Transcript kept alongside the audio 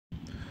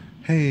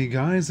Hey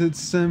guys, it's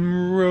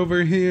Sim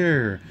Rover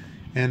here,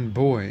 and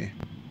boy,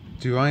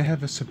 do I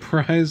have a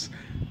surprise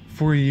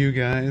for you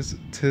guys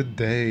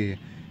today,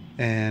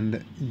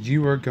 and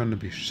you are going to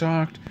be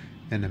shocked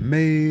and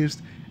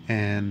amazed,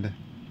 and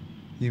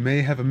you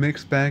may have a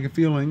mixed bag of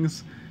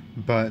feelings,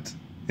 but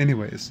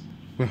anyways,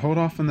 we'll hold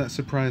off on that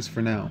surprise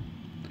for now.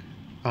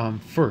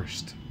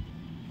 First,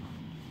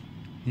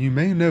 you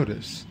may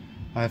notice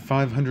I have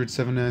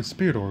 579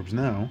 spirit orbs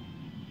now,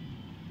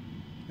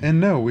 and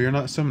no, we are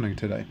not summoning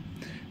today.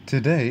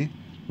 Today,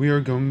 we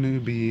are going to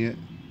be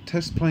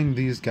test playing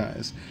these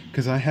guys,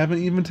 because I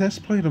haven't even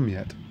test played them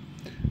yet.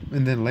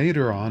 And then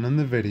later on in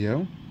the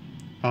video,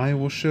 I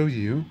will show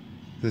you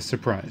the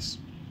surprise.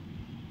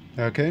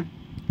 Okay?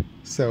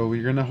 So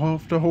you're going to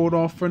have to hold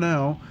off for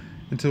now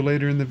until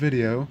later in the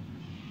video,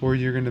 or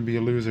you're going to be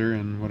a loser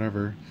and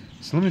whatever.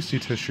 So let me see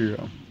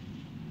Toshiro.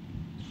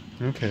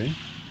 Okay.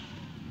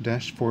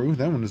 Dash 4. Ooh,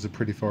 that one is a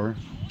pretty far.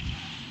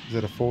 Is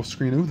that a full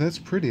screen? Ooh, that's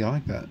pretty. I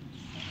like that.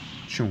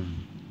 Choom.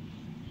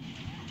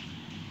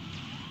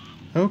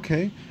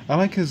 Okay, I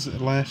like his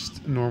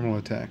last normal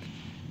attack.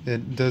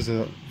 It does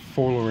a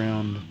full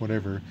around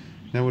whatever.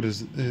 Now what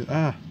is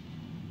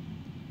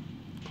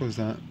close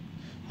that.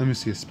 Let me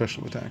see a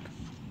special attack.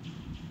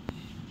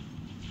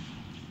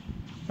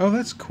 Oh,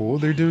 that's cool.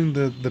 They're doing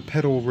the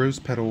petal, rose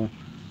petal,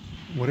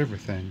 whatever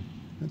thing.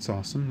 That's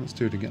awesome. Let's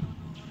do it again.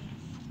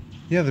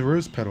 Yeah, the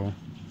rose petal.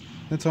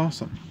 That's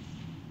awesome.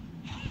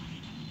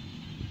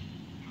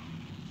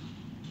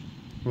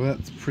 Well,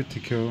 that's pretty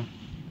cool.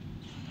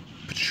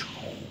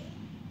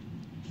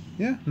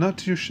 Yeah, not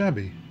too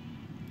shabby.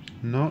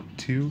 Not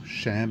too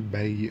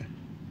shabby.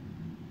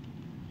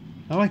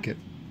 I like it.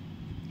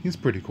 He's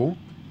pretty cool.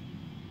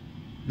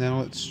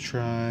 Now let's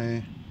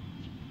try...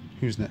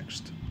 Who's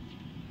next?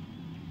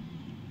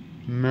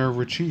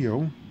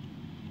 Marichio.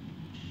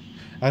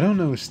 I don't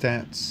know his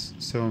stats,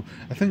 so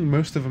I think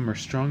most of them are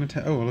strong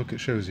attack. Oh, look, it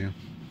shows you.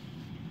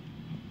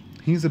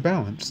 He's a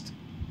balanced.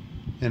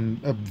 And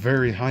a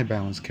very high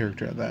balanced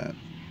character at that.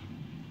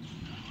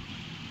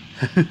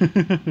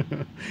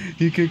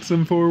 He kicks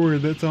him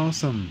forward. That's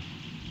awesome.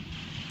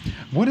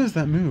 What is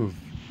that move?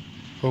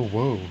 Oh,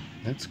 whoa.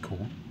 That's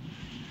cool.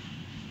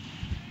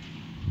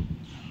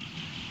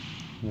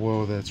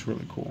 Whoa, that's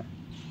really cool.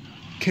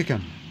 Kick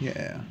him.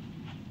 Yeah.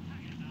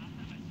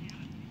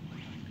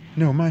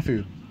 No, my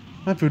food.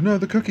 My food. No,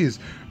 the cookies.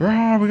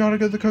 Ah, we gotta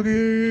get the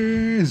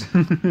cookies.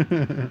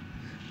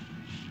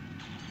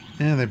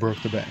 And they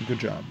broke the bat. Good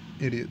job.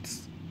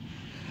 Idiots.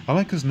 I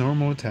like his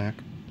normal attack.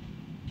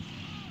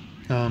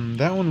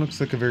 That one looks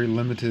like a very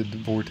limited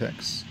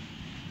vortex.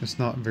 It's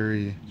not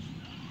very...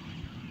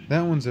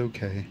 That one's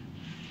okay.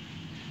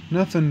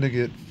 Nothing to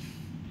get,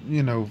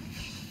 you know,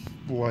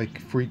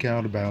 like, freak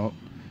out about.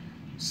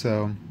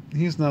 So,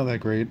 he's not that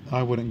great.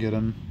 I wouldn't get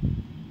him.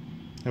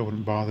 I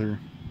wouldn't bother.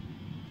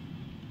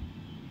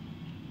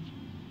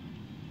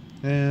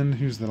 And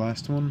who's the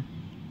last one?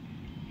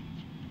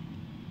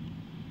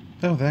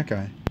 Oh, that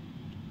guy.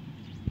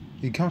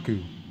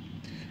 Ikaku.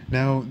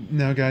 Now,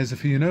 guys,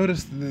 if you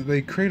notice,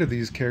 they created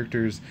these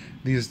characters,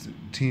 these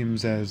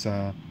teams as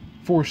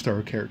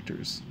 4-star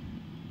characters,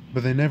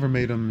 but they never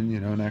made them, you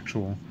know, an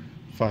actual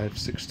 5,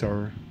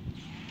 6-star.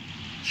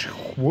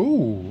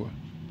 Whoa!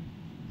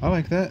 I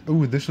like that.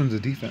 Ooh, this one's a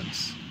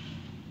defense.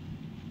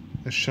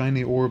 A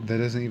shiny orb that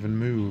doesn't even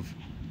move.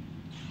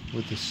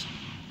 With this,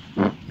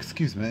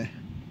 excuse me,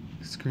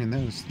 screen.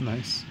 That was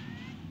nice.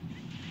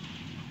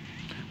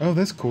 Oh,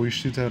 that's cool. He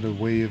shoots out a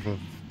wave of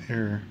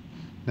air.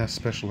 Now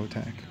special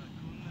attack.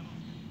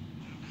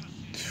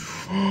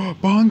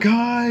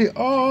 Bankai!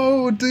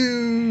 Oh,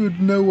 dude!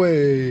 No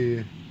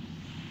way!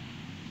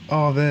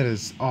 Oh, that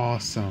is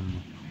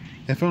awesome.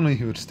 If only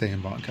he would stay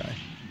in Bankai.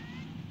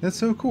 That's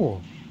so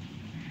cool.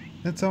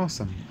 That's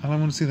awesome. I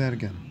want to see that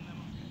again.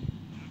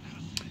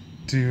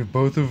 Dude,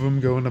 both of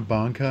them go into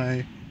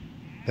Bankai?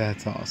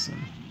 That's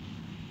awesome.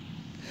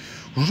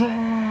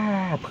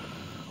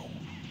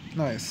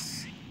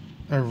 Nice.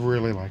 I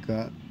really like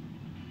that.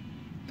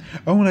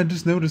 Oh, and I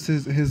just noticed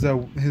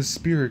his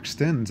spear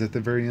extends at the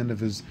very end of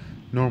his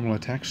normal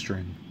attack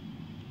string.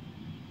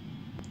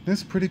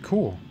 That's pretty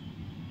cool.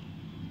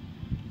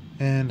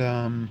 And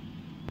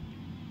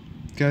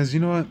guys, you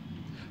know what?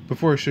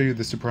 Before I show you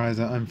the surprise,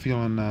 I'm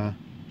feeling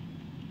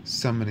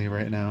summony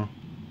right now.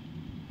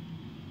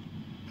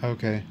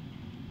 Okay.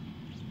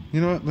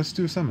 You know what? Let's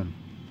do a summon.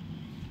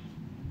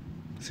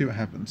 See what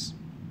happens.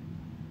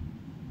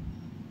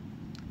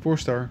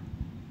 4-star.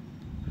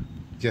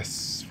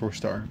 Yes,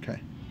 4-star.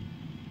 Okay.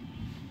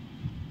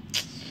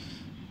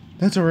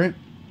 That's alright.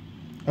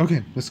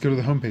 Okay, let's go to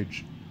the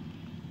homepage.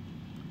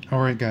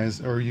 Alright guys,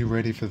 are you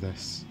ready for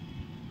this?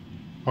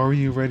 Are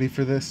you ready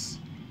for this?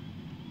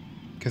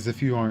 Because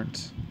if you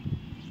aren't,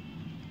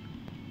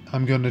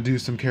 I'm going to do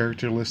some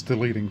character list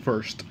deleting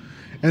first.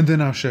 And then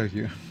I'll show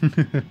you.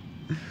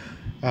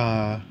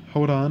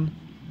 Hold on.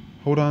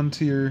 Hold on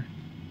to your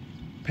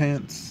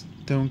pants.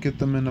 Don't get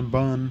them in a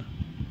bun.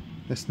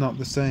 That's not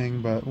the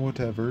saying, but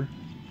whatever.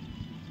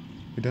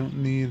 We don't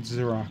need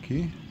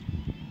Zaraki.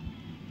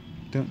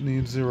 Don't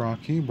need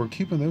Zeraki. We're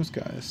keeping those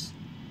guys.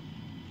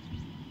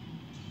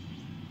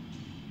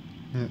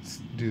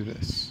 Let's do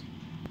this.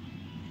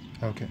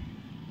 Okay.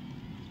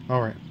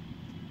 Alright.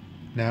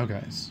 Now,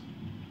 guys.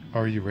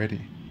 Are you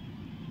ready?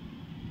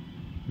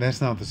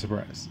 That's not the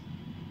surprise.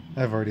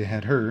 I've already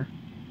had her.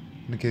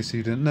 In case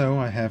you didn't know,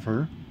 I have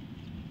her.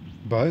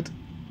 But...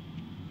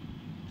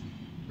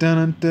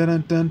 dun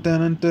dun dun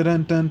dun dun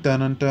dun dun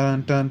dun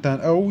dun dun dun.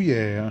 Oh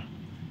yeah.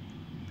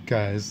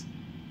 Guys.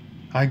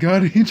 I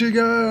got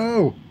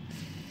Ichigo!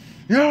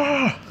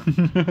 Yeah!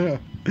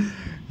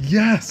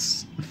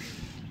 Yes!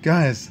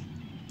 Guys,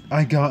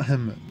 I got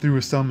him through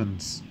a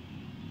summons.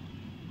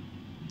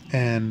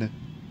 And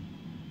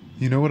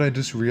you know what I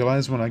just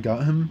realized when I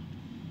got him?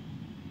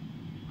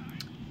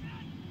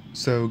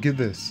 So get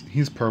this,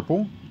 he's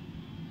purple.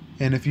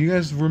 And if you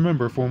guys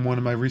remember from one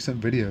of my recent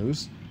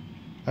videos,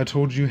 I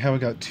told you how I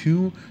got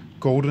 2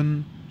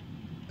 golden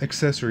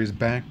accessories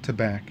back to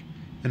back.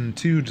 And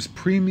 2 just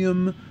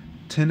premium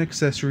 10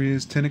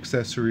 accessories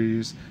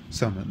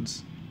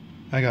summons.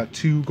 I got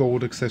 2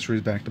 gold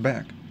accessories back to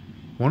back.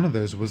 One of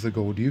those was the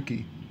gold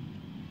Yuki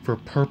for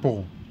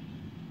purple.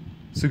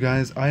 So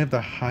guys, I have the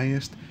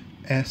highest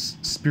S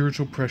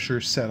spiritual pressure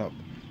setup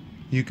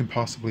you can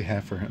possibly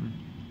have for him.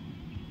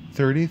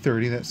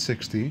 30-30, that's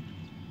 60.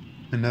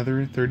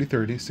 Another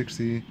 30-30,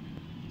 60,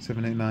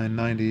 7, 8, 9,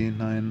 90,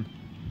 9,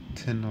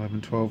 10,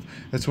 11, 12.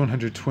 That's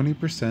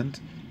 120%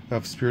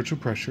 of spiritual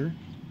pressure,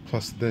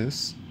 plus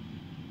this.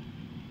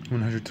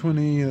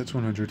 120, that's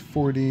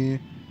 140,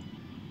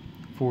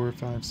 4,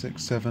 5,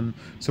 6, 7.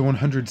 So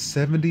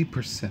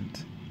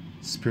 170%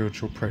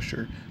 spiritual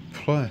pressure,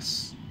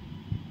 plus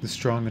the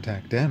strong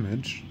attack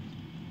damage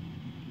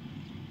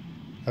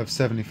of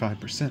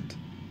 75%.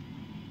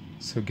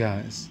 So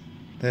guys,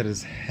 that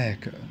is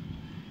hecka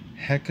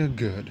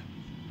good.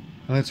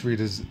 And let's read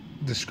his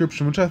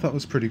description, which I thought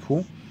was pretty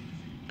cool.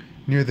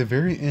 Near the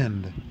very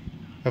end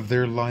of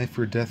their life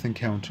or death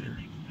encounter,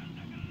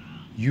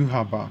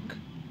 Yuhabak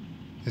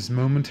is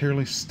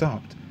momentarily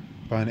stopped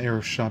by an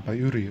arrow shot by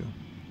Uryu,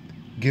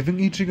 giving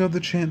Ichigo the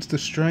chance to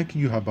strike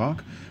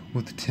Yuhabak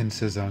with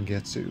Tensei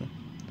Zangetsu.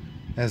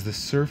 As the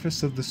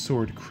surface of the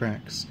sword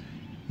cracks,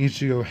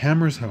 Ichigo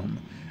hammers home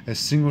a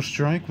single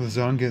strike with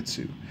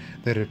Zangetsu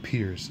that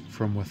appears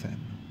from within.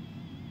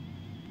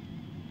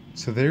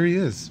 So there he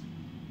is.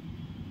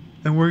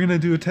 And we're going to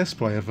do a test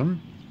play of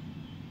him.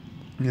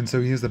 And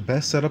so he is the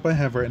best setup I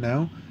have right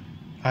now.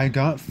 I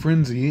got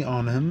Frenzy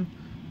on him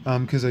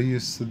because I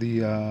used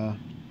the,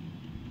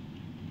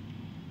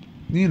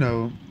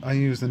 I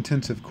used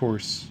intensive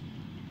course,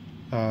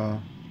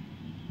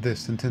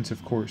 this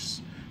intensive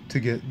course to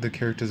get the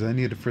characters I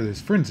needed for this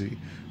Frenzy,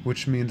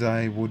 which means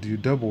I will do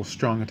double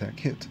strong attack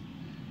hit,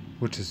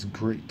 which is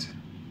great.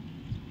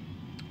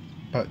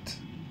 But,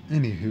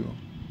 anywho,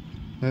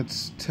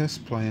 let's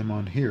test play him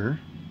on here.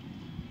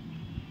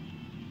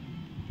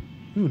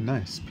 Ooh,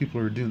 nice. People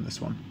are doing this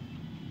one.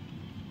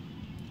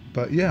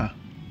 But yeah,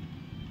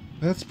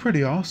 that's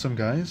pretty awesome,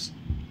 guys.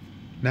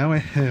 Now I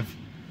have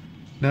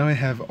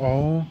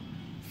all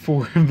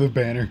 4 of the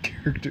banner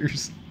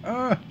characters.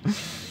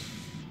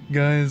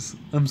 Guys,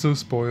 I'm so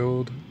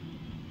spoiled.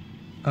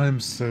 I'm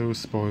so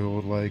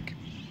spoiled, like,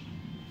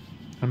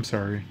 I'm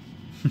sorry.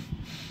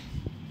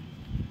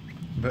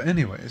 But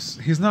anyways,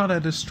 he's not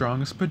at his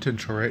strongest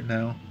potential right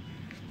now,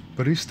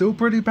 but he's still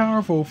pretty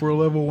powerful for a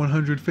level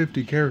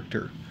 150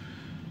 character.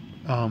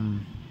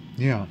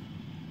 Yeah.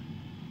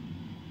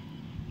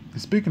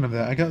 Speaking of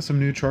that, I got some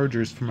new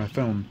chargers for my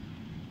phone,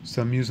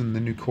 so I'm using the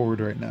new cord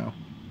right now,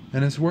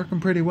 and it's working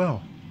pretty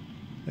well.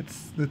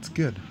 It's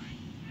good.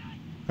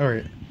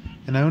 Alright,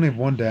 and I only have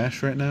 1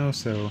 dash right now,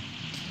 so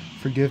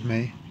forgive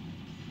me.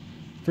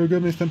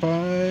 Forgive me,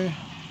 senpai.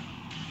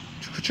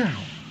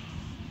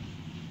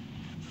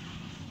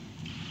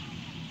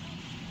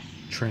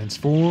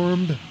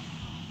 Transformed.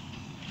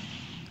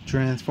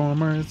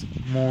 Transformers,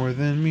 more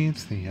than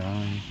meets the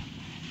eye.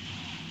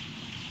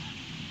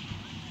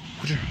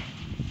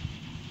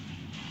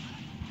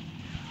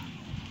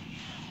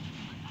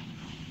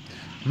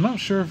 I'm not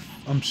sure if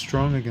I'm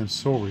strong against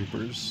Soul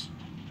Reapers.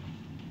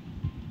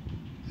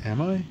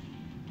 Am I?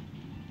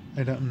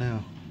 I don't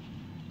know.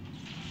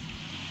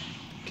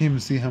 Can't even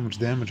see how much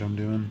damage I'm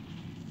doing.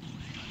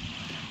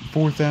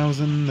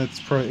 4,000, that's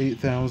probably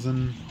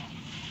 8,000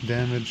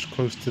 damage,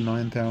 close to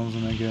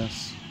 9,000, I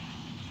guess.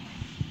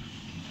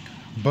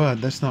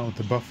 But that's not with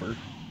the buffer.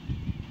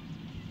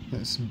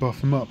 Let's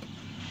buff him up.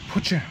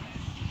 Poocha!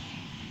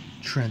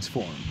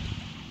 Transformed.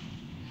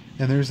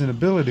 And there's an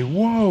ability.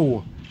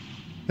 Whoa!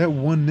 That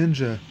one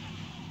ninja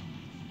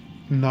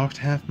knocked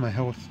half my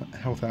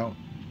health out.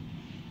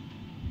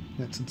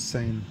 That's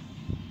insane.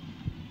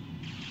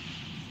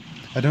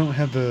 I don't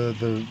have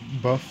the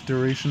buff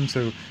duration,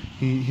 so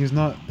he's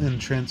not in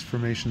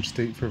transformation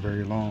state for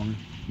very long.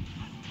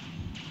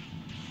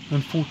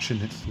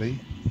 Unfortunately.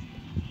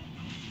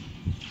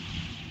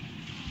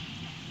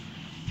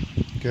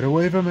 Get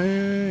away from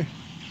me!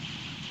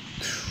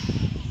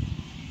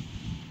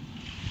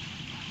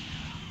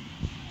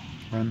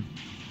 Run.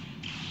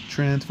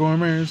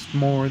 Transformers,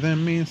 more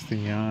than meets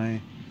the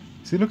eye.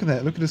 See, look at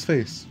that. Look at his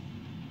face.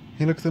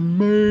 He looks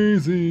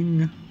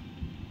amazing.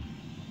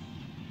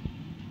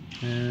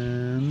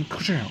 And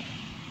ka-chow.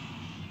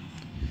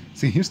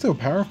 See, he's still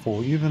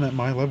powerful even at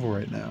my level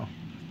right now.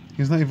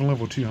 He's not even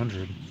level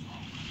 200.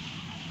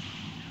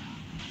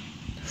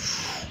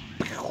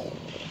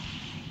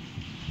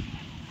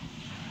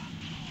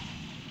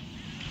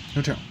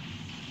 Ka-chow.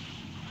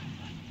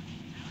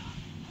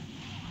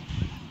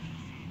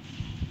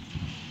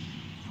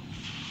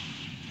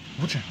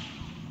 Watch out.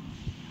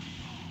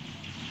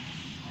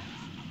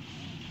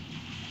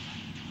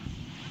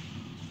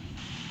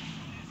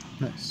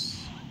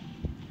 Nice.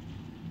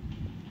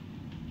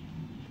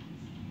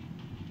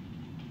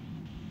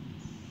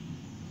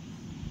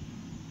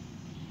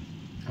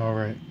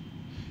 Alright.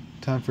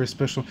 Time for a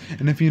special.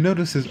 And if you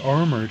notice, his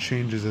armor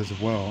changes as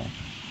well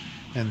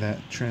in that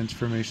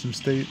transformation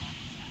state.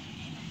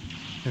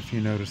 If you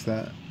notice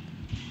that.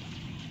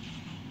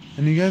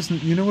 And you guys,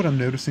 you know what I'm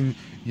noticing?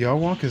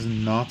 Yawok is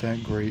not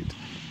that great.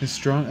 His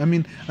strong, I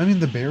mean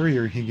the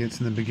barrier he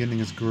gets in the beginning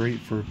is great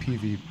for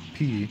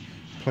PvP,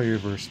 player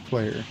versus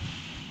player.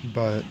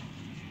 But,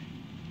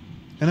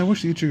 and I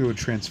wish Ichigo would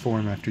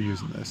transform after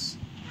using this.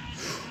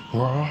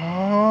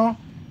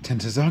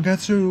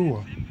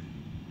 Tensizangatsu!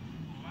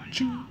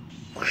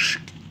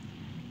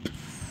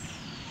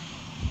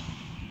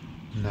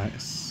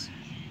 Nice.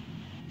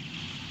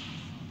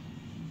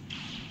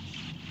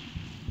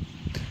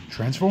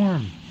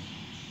 Transform!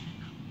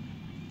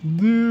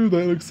 Dude,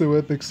 that looks so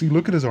epic. See,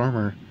 look at his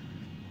armor.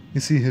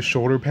 You see his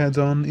shoulder pads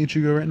on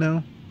Ichigo right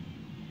now?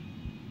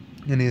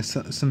 And he has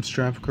some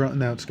strap across.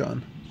 Now it's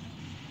gone.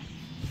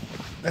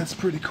 That's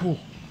pretty cool.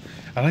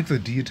 I like the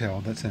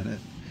detail that's in it.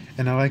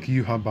 And I like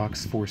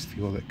Yuhabak's force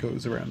field that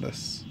goes around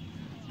us.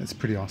 That's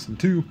pretty awesome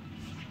too.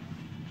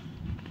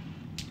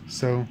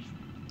 So,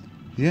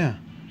 yeah.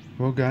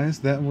 Well guys,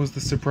 that was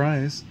the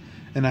surprise.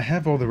 And I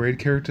have all the raid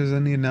characters I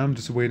need. Now I'm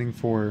just waiting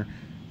for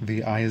the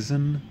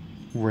Aizen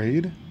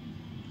raid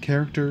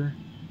character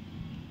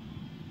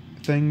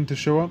thing to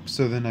show up,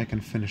 so then I can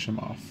finish him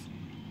off.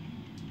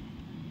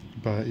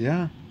 But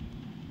yeah,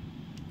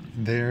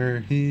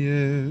 there he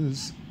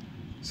is.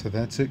 So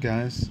that's it,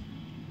 guys.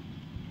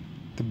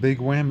 The big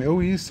whammy. Oh,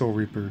 he's Soul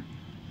Reaper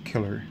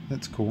killer.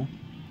 That's cool.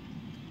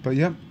 But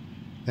yep,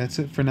 that's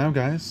it for now,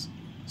 guys.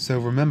 So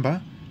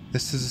remember,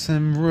 this is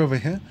Sim over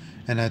here,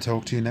 and I'll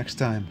talk to you next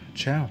time.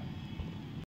 Ciao.